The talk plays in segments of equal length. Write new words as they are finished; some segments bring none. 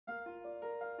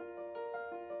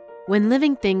When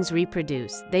living things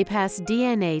reproduce, they pass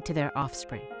DNA to their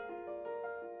offspring.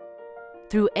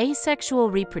 Through asexual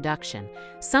reproduction,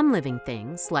 some living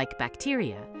things, like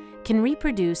bacteria, can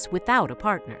reproduce without a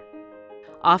partner.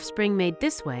 Offspring made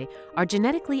this way are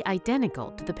genetically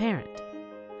identical to the parent.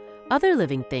 Other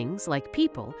living things, like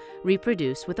people,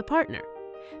 reproduce with a partner.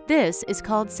 This is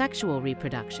called sexual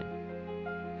reproduction.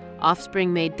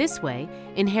 Offspring made this way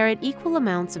inherit equal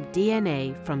amounts of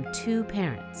DNA from two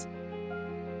parents.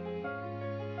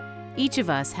 Each of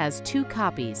us has 2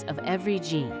 copies of every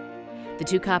gene. The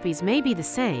 2 copies may be the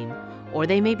same, or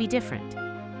they may be different.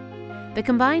 The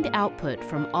combined output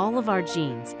from all of our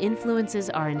genes influences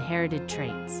our inherited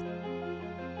traits.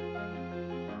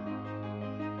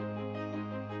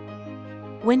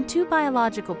 When 2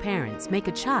 biological parents make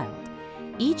a child,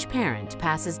 each parent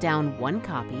passes down 1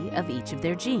 copy of each of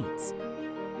their genes.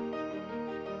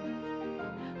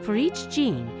 For each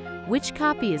gene, which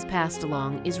copy is passed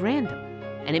along is random,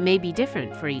 and it may be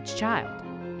different for each child.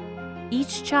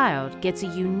 Each child gets a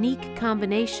unique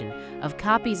combination of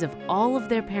copies of all of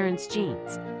their parents'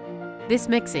 genes. This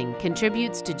mixing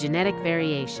contributes to genetic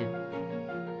variation.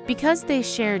 Because they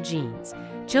share genes,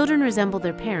 children resemble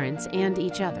their parents and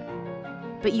each other.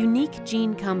 But unique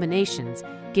gene combinations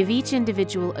give each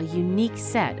individual a unique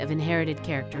set of inherited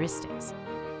characteristics.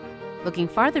 Looking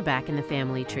farther back in the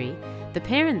family tree, the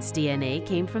parents' DNA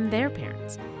came from their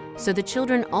parents, so the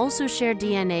children also share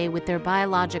DNA with their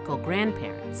biological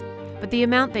grandparents, but the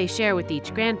amount they share with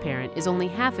each grandparent is only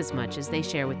half as much as they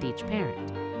share with each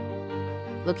parent.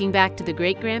 Looking back to the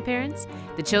great-grandparents,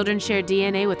 the children share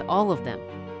DNA with all of them,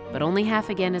 but only half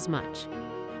again as much.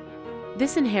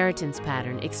 This inheritance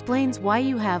pattern explains why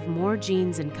you have more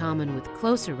genes in common with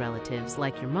closer relatives,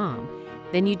 like your mom,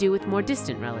 than you do with more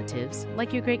distant relatives,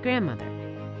 like your great-grandmother.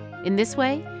 In this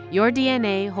way, your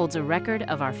DNA holds a record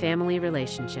of our family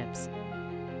relationships.